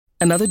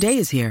Another day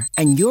is here,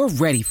 and you're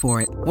ready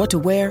for it. What to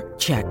wear?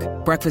 Check.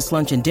 Breakfast,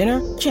 lunch, and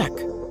dinner? Check.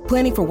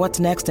 Planning for what's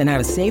next and how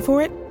to save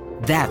for it?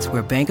 That's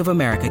where Bank of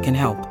America can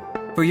help.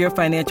 For your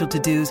financial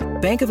to-dos,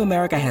 Bank of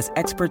America has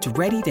experts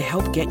ready to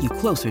help get you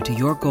closer to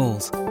your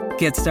goals.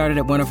 Get started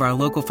at one of our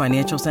local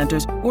financial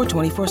centers or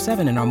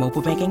 24/7 in our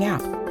mobile banking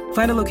app.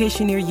 Find a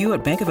location near you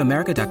at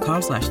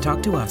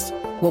bankofamerica.com/talktous.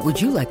 What would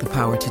you like the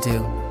power to do?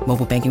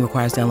 Mobile banking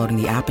requires downloading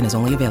the app and is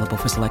only available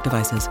for select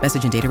devices.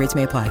 Message and data rates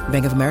may apply.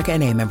 Bank of America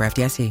N.A., member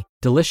FDIC.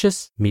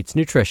 Delicious meets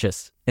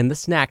nutritious in the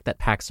snack that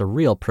packs a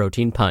real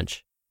protein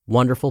punch.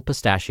 Wonderful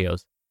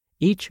Pistachios.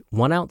 Each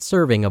 1 ounce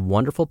serving of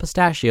Wonderful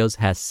Pistachios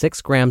has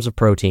 6 grams of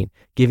protein,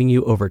 giving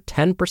you over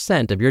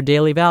 10% of your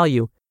daily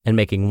value and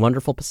making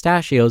Wonderful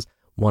Pistachios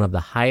one of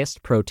the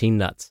highest protein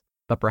nuts.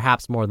 But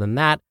perhaps more than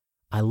that,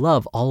 I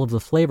love all of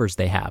the flavors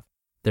they have.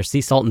 Their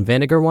sea salt and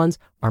vinegar ones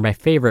are my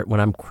favorite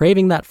when I'm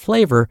craving that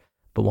flavor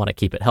but want to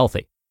keep it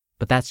healthy.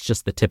 But that's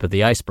just the tip of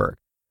the iceberg.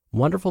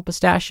 Wonderful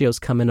Pistachios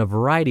come in a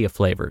variety of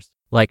flavors,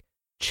 like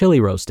chili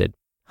roasted,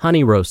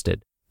 honey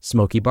roasted,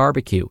 smoky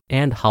barbecue,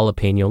 and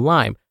jalapeno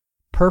lime,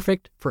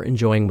 perfect for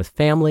enjoying with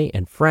family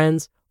and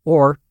friends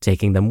or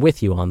taking them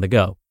with you on the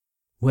go.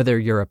 Whether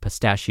you're a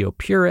pistachio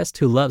purist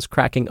who loves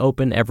cracking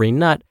open every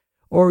nut,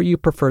 or you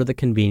prefer the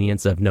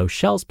convenience of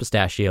no-shells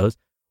pistachios,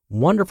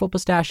 Wonderful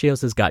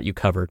Pistachios has got you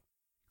covered.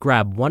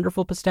 Grab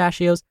Wonderful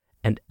Pistachios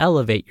and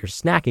elevate your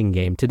snacking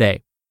game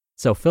today.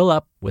 So fill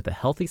up with a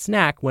healthy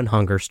snack when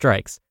hunger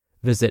strikes.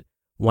 Visit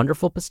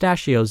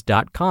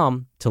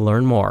wonderfulpistachios.com to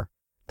learn more.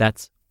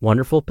 That's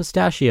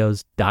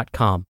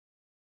wonderfulpistachios.com.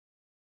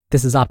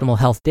 This is Optimal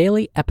Health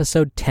Daily,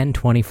 episode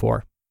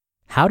 1024.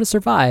 How to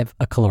Survive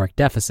a Caloric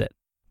Deficit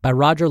by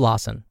Roger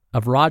Lawson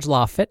of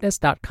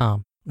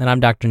RajLawFitness.com. And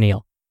I'm Dr.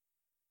 Neal.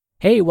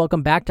 Hey,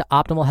 welcome back to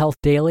Optimal Health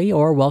Daily,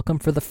 or welcome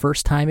for the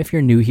first time if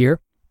you're new here.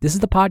 This is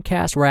the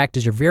podcast where I act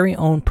as your very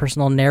own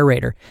personal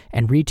narrator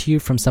and read to you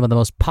from some of the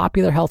most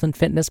popular health and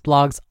fitness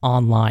blogs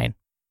online.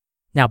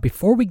 Now,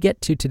 before we get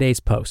to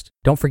today's post,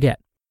 don't forget,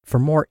 for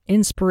more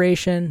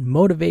inspiration,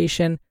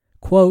 motivation,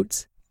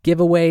 quotes,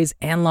 giveaways,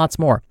 and lots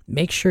more,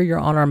 make sure you're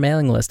on our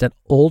mailing list at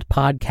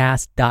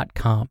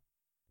oldpodcast.com.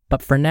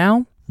 But for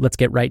now, let's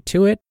get right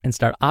to it and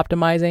start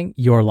optimizing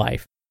your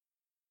life.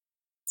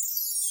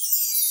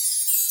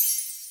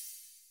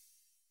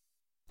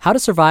 How to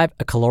Survive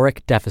a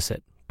Caloric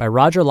Deficit by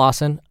Roger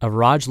Lawson of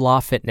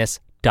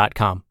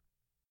RajLawFitness.com.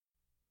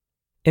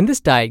 In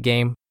this diet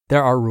game,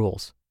 there are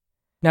rules.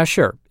 Now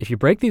sure, if you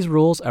break these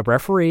rules, a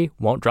referee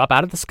won't drop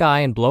out of the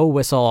sky and blow a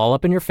whistle all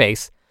up in your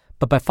face,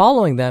 but by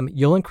following them,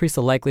 you'll increase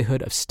the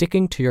likelihood of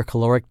sticking to your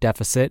caloric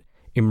deficit,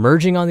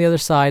 emerging on the other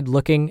side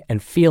looking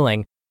and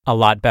feeling a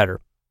lot better.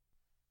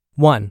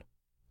 1.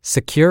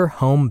 Secure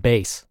home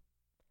base.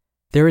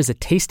 There is a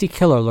tasty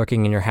killer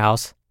lurking in your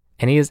house,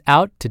 and he is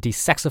out to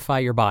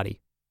desexify your body.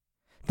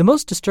 The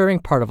most disturbing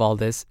part of all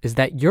this is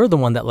that you're the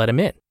one that let him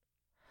in.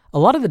 A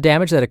lot of the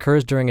damage that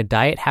occurs during a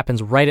diet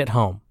happens right at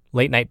home.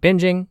 Late night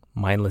binging,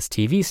 mindless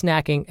TV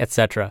snacking,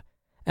 etc.,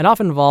 and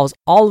often involves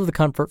all of the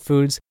comfort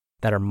foods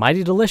that are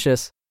mighty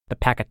delicious but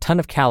pack a ton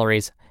of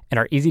calories and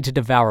are easy to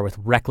devour with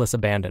reckless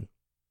abandon.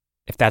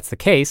 If that's the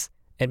case,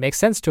 it makes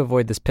sense to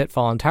avoid this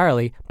pitfall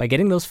entirely by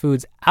getting those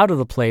foods out of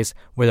the place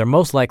where they're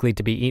most likely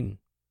to be eaten.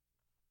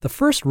 The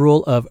first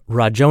rule of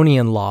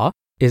Rajonian law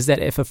is that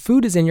if a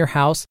food is in your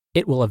house,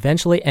 it will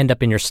eventually end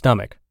up in your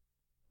stomach.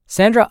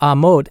 Sandra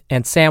Ahmod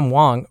and Sam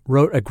Wong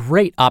wrote a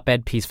great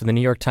op-ed piece for the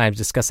New York Times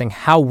discussing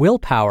how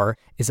willpower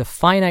is a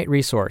finite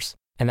resource,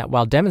 and that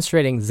while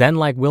demonstrating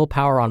Zen-like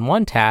willpower on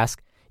one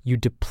task, you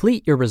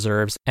deplete your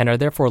reserves and are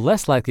therefore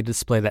less likely to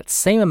display that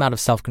same amount of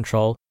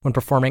self-control when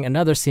performing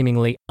another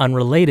seemingly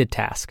unrelated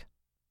task.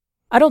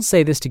 I don't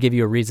say this to give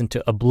you a reason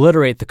to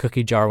obliterate the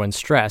cookie jar when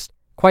stressed,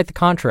 quite the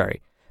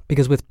contrary,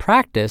 because with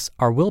practice,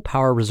 our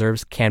willpower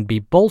reserves can be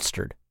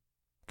bolstered.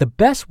 The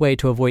best way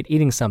to avoid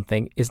eating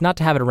something is not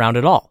to have it around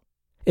at all.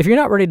 If you're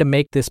not ready to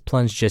make this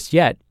plunge just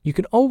yet, you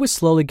can always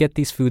slowly get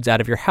these foods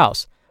out of your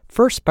house,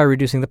 first by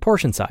reducing the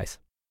portion size.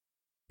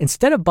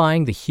 Instead of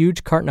buying the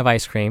huge carton of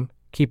ice cream,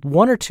 keep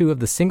 1 or 2 of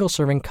the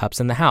single-serving cups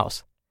in the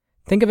house.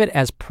 Think of it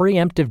as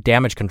preemptive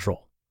damage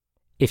control.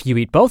 If you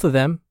eat both of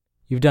them,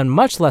 you've done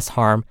much less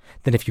harm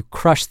than if you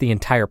crush the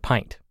entire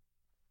pint.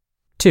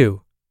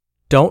 2.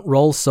 Don't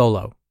roll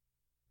solo.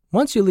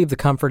 Once you leave the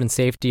comfort and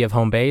safety of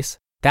home base,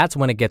 that's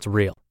when it gets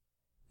real.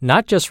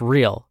 Not just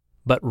real,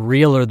 but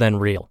realer than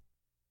real.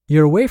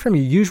 You're away from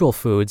your usual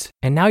foods,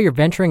 and now you're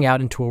venturing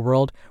out into a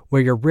world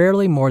where you're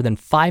rarely more than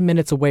 5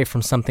 minutes away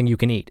from something you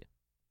can eat.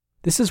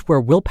 This is where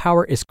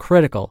willpower is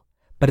critical,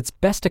 but it's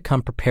best to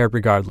come prepared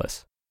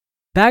regardless.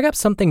 Bag up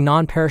something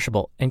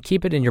non-perishable and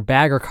keep it in your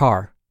bag or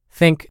car.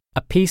 Think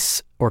a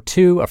piece or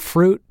 2 of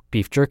fruit.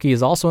 Beef jerky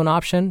is also an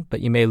option, but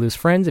you may lose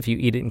friends if you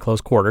eat it in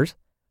close quarters.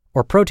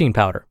 Or protein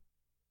powder.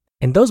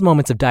 In those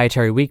moments of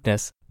dietary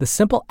weakness, the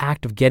simple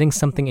act of getting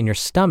something in your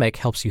stomach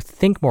helps you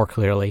think more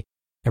clearly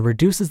and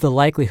reduces the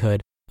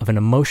likelihood of an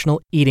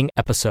emotional eating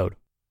episode.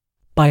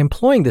 By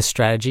employing this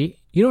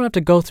strategy, you don't have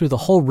to go through the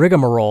whole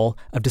rigmarole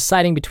of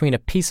deciding between a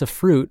piece of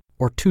fruit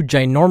or 2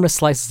 ginormous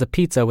slices of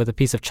pizza with a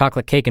piece of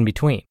chocolate cake in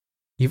between.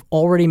 You've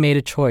already made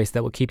a choice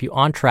that will keep you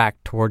on track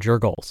towards your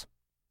goals.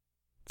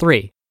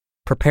 3.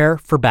 Prepare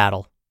for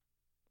battle.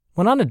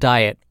 When on a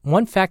diet,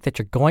 one fact that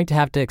you're going to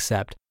have to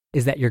accept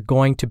is that you're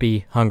going to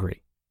be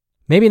hungry.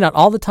 Maybe not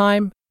all the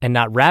time and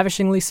not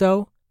ravishingly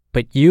so,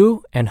 but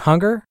you and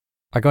hunger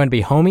are going to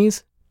be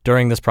homies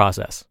during this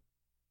process.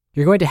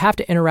 You're going to have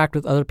to interact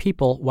with other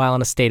people while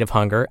in a state of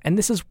hunger, and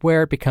this is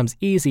where it becomes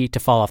easy to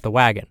fall off the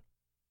wagon.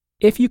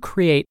 If you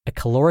create a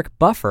caloric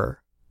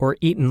buffer or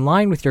eat in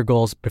line with your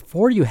goals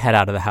before you head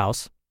out of the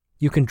house,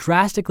 you can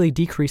drastically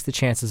decrease the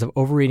chances of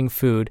overeating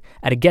food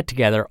at a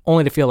get-together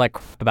only to feel like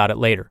crap about it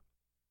later.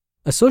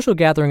 A social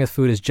gathering with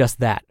food is just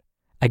that,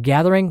 a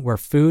gathering where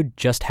food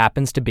just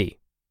happens to be.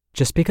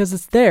 Just because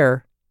it's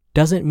there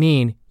doesn't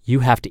mean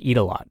you have to eat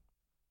a lot.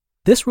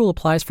 This rule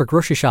applies for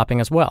grocery shopping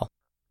as well.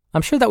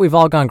 I'm sure that we've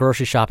all gone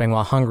grocery shopping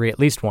while hungry at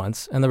least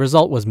once, and the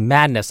result was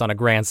madness on a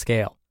grand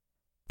scale.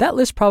 That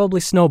list probably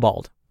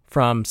snowballed,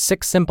 from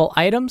 6 simple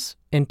items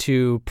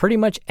into pretty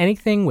much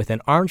anything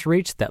within arm's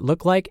reach that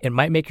looked like it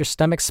might make your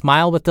stomach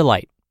smile with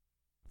delight.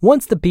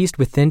 Once the beast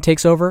within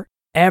takes over,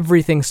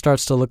 everything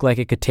starts to look like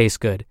it could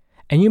taste good,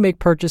 and you make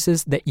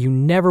purchases that you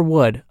never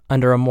would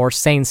under a more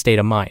sane state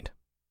of mind.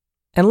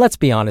 And let's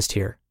be honest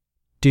here.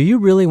 Do you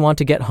really want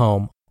to get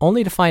home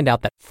only to find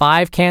out that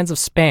 5 cans of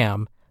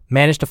Spam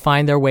managed to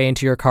find their way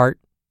into your cart?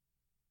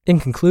 In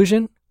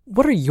conclusion,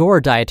 what are your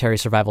dietary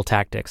survival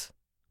tactics?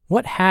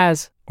 What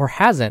has or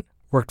hasn't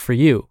worked for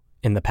you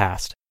in the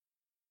past?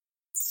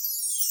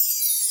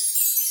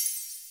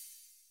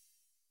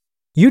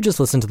 You just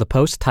listened to the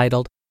post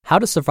titled, How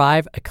to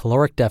Survive a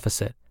Caloric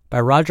Deficit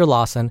by Roger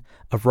Lawson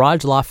of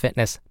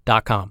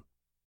RajLawFitness.com.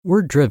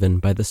 We're driven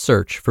by the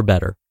search for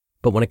better,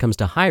 but when it comes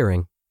to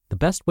hiring, the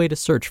best way to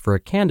search for a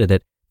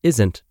candidate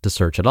isn't to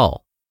search at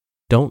all.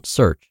 Don't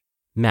search,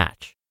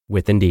 match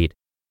with Indeed.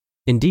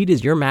 Indeed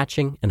is your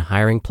matching and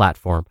hiring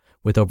platform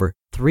with over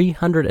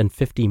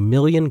 350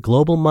 million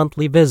global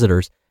monthly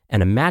visitors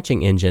and a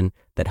matching engine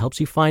that helps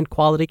you find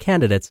quality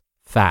candidates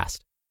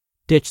fast.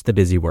 Ditch the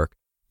busy work.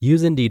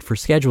 Use Indeed for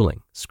scheduling,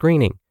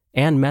 screening,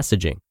 and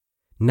messaging.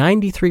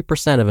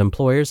 93% of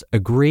employers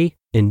agree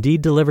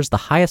Indeed delivers the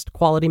highest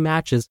quality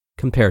matches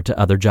compared to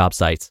other job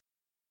sites.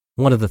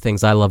 One of the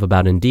things I love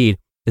about Indeed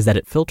is that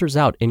it filters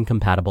out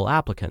incompatible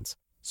applicants.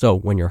 So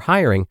when you're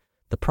hiring,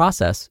 the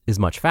process is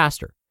much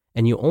faster,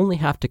 and you only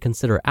have to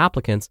consider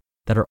applicants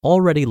that are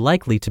already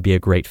likely to be a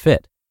great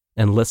fit.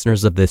 And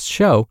listeners of this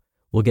show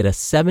will get a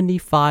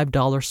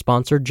 $75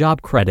 sponsored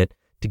job credit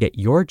to get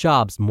your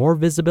jobs more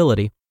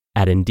visibility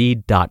at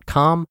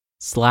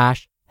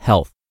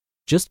Indeed.com/health.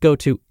 Just go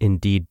to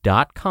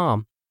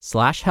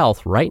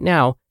Indeed.com/health right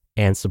now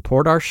and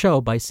support our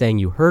show by saying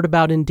you heard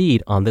about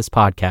Indeed on this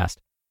podcast.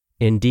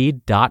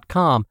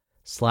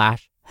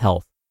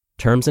 Indeed.com/health.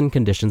 Terms and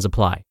conditions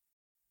apply.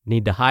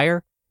 Need to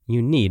hire?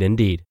 You need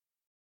Indeed.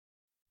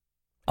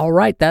 All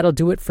right, that'll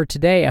do it for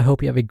today. I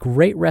hope you have a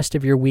great rest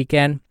of your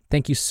weekend.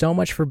 Thank you so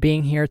much for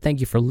being here.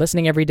 Thank you for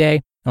listening every day.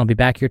 I'll be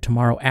back here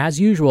tomorrow as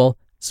usual,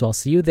 so I'll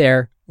see you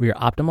there where your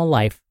optimal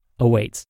life awaits.